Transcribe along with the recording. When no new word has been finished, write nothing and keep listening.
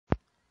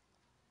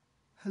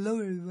Hello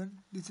everyone,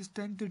 this is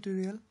 10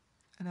 tutorial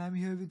and I am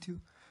here with you.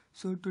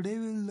 So today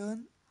we will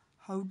learn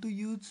how to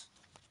use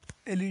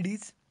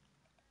LEDs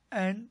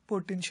and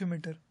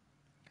potentiometer.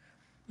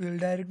 We will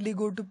directly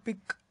go to pick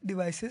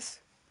devices,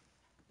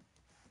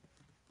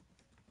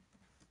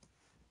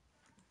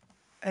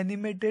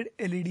 animated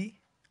LED.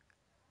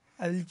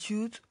 I will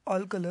choose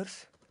all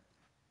colors,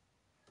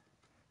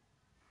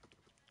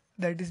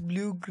 that is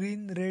blue,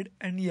 green, red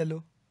and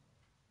yellow.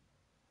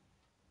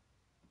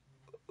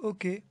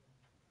 Okay,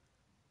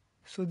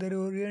 so their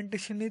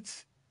orientation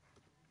is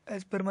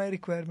as per my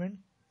requirement.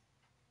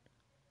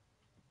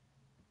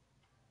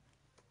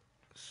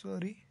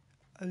 Sorry,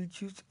 I will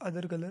choose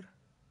other color.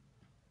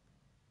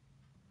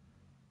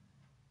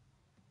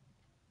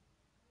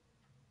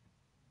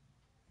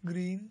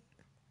 Green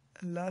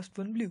and last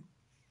one blue.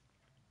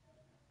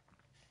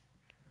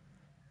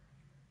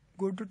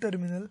 Go to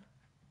terminal,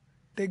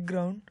 take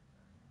ground,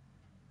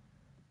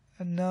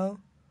 and now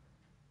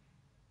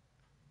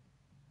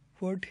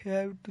what you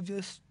have to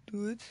just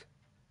do is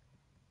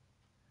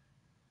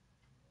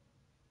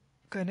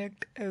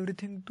connect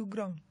everything to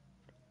ground.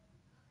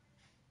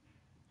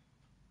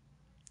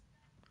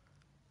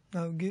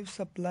 Now give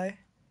supply,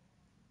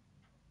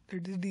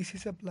 that is DC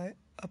supply,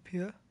 up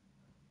here.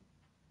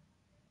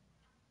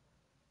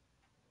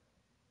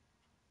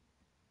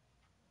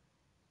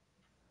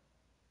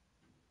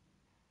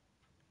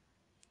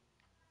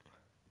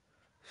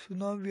 So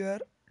now we are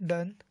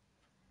done.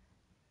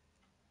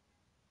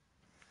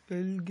 We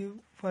will give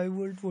 5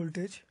 volt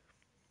voltage.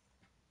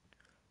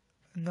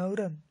 Now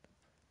run.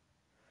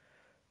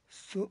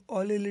 So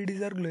all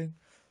LEDs are glowing.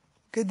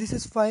 Okay, this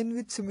is fine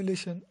with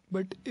simulation,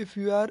 but if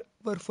you are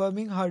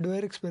performing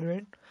hardware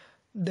experiment,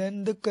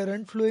 then the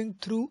current flowing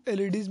through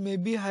LEDs may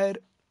be higher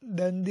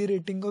than the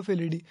rating of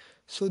LED.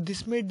 So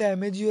this may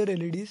damage your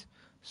LEDs.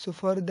 So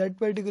for that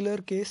particular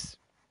case,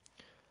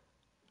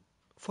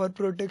 for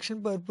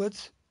protection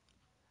purpose,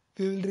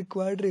 we will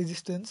require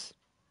resistance.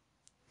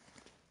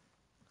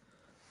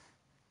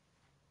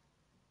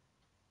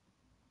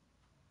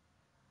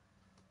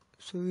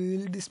 So we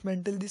will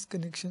dismantle these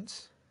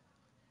connections.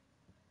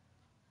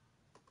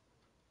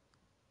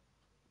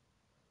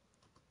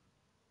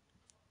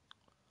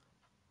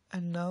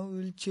 And now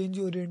we will change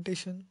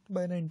orientation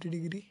by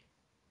 90°.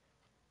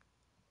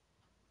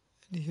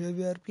 And here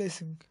we are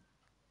placing.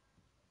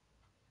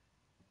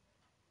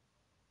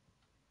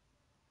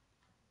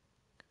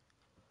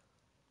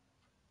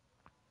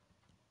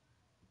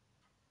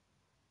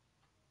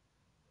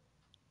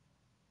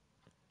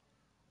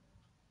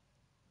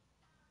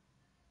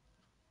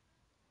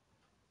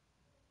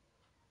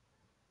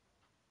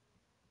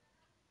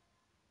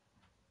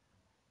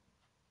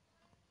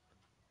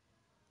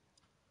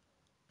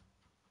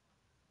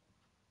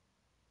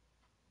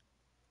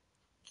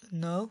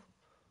 Now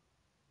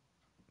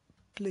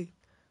play.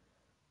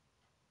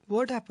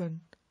 What happened?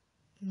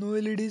 No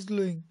LED is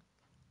glowing.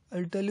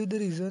 I'll tell you the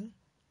reason.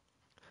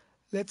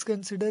 Let's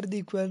consider the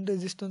equivalent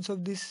resistance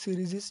of this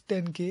series is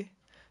 10K.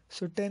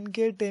 So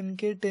 10K,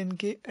 10K,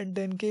 10K and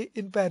 10K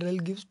in parallel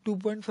gives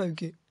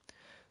 2.5K.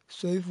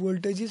 So if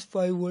voltage is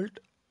 5 volt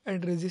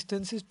and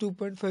resistance is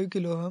 2.5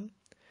 kilo ohm,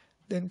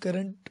 then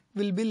current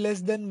will be less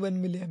than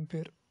 1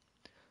 milliampere.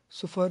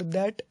 So for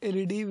that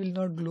LED will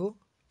not glow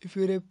if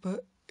you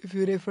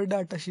refer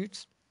data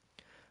sheets.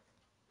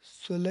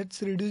 So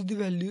let's reduce the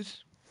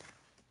values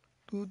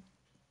to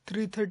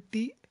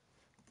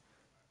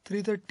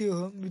 330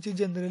 ohm, which is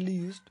generally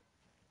used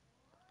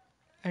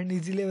and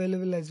easily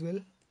available as well.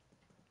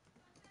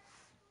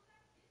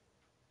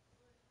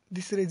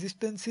 This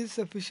resistance is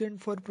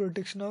sufficient for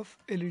protection of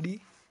LED.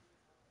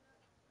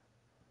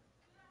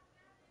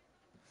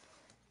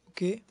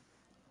 Okay,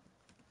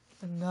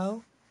 and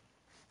now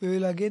we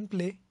will again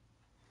play.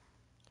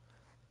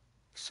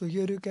 So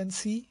here you can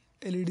see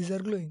LEDs are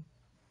glowing.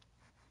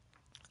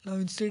 Now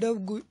instead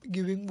of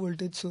giving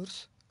voltage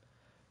source,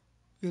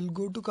 we will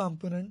go to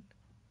component,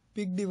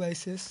 pick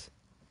devices,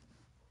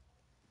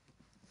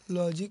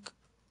 logic,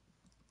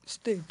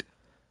 state.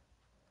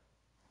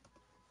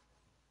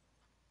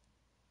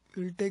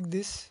 We will take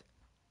this,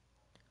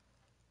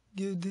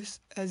 give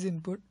this as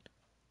input,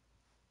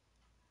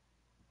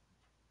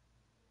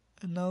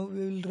 and now we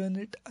will run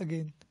it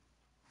again.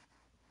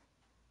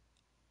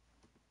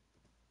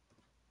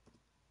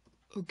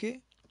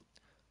 Okay,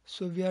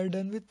 so we are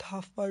done with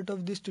half part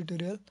of this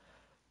tutorial.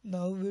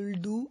 Now we will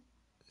do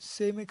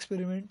same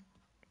experiment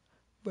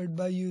but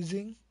by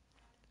using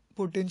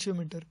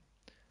potentiometer.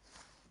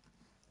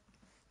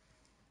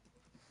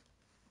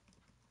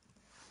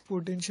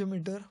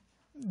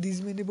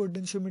 These many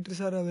potentiometers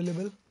are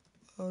available,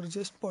 or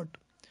just pot,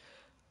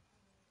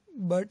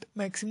 but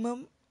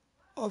maximum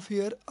of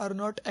here are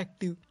not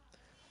active.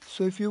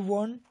 So if you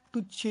want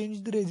to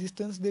change the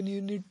resistance, then you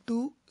need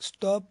to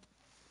stop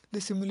the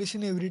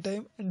simulation every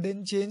time and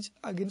then change,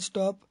 again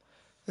stop,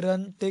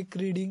 run, take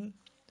reading,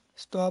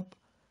 stop,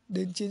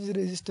 then change the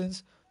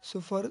resistance.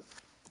 So for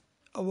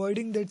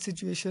avoiding that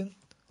situation,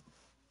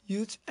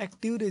 use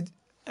active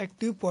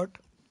pot.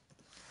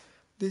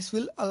 This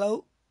will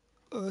allow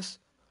us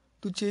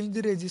to change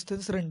the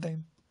resistance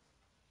runtime.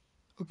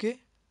 Okay,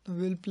 now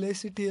we will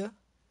place it here.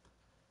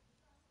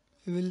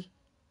 We will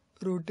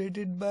rotate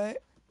it by,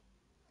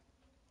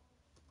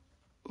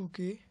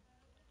 okay,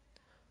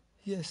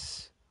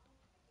 yes.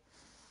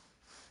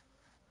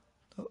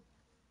 Now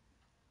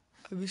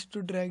I wish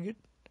to drag it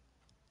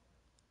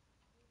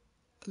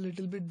a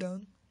little bit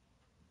down.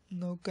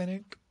 Now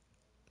connect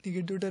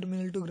negative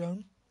terminal to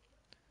ground.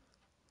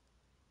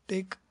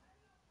 Take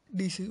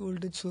DC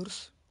voltage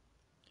source,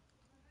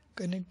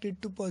 connect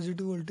it to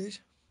positive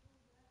voltage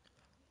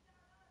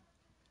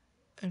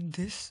and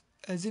this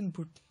as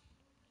input.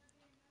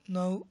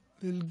 Now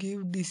we'll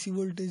give DC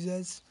voltage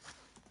as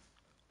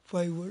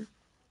 5 volt.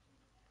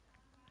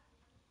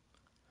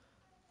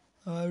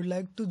 I would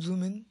like to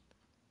zoom in.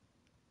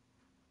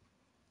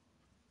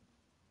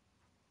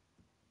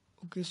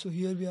 Okay, so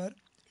here we are.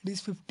 It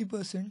is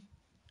 50%.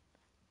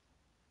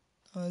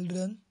 I'll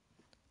run.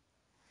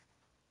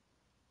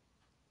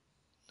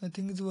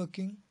 Nothing is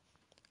working.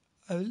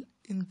 I will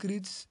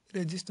increase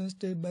resistance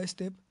step by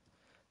step.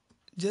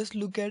 Just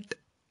look at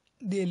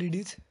the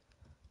LEDs.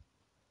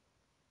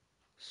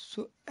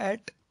 So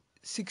at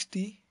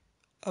 60,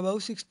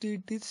 above 60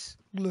 it is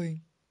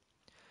glowing.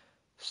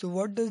 So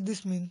what does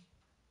this mean?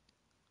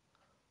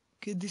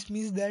 Okay, this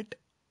means that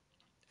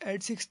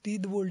at 60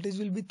 the voltage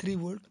will be 3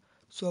 volt.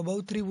 So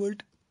above 3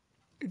 volt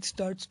it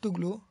starts to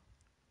glow.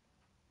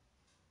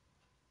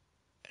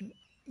 And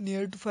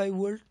near to 5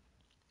 volt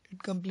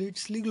it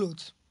completely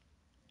glows.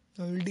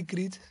 Now it will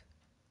decrease.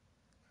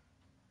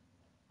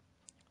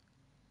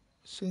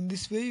 So in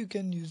this way you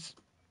can use.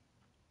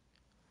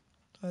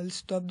 I'll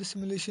stop the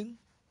simulation.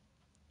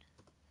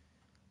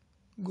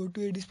 Go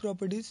to AD's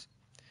properties.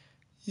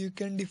 You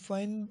can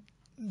define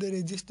the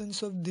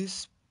resistance of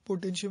this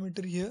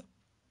potentiometer here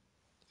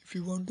if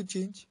you want to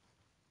change.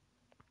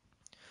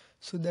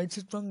 So that's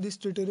it from this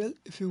tutorial.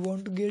 If you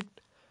want to get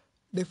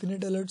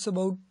definite alerts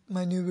about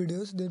my new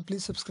videos, then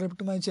please subscribe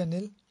to my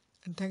channel.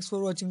 And thanks for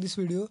watching this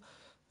video.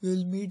 We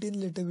will meet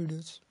in later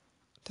videos.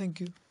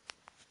 Thank you.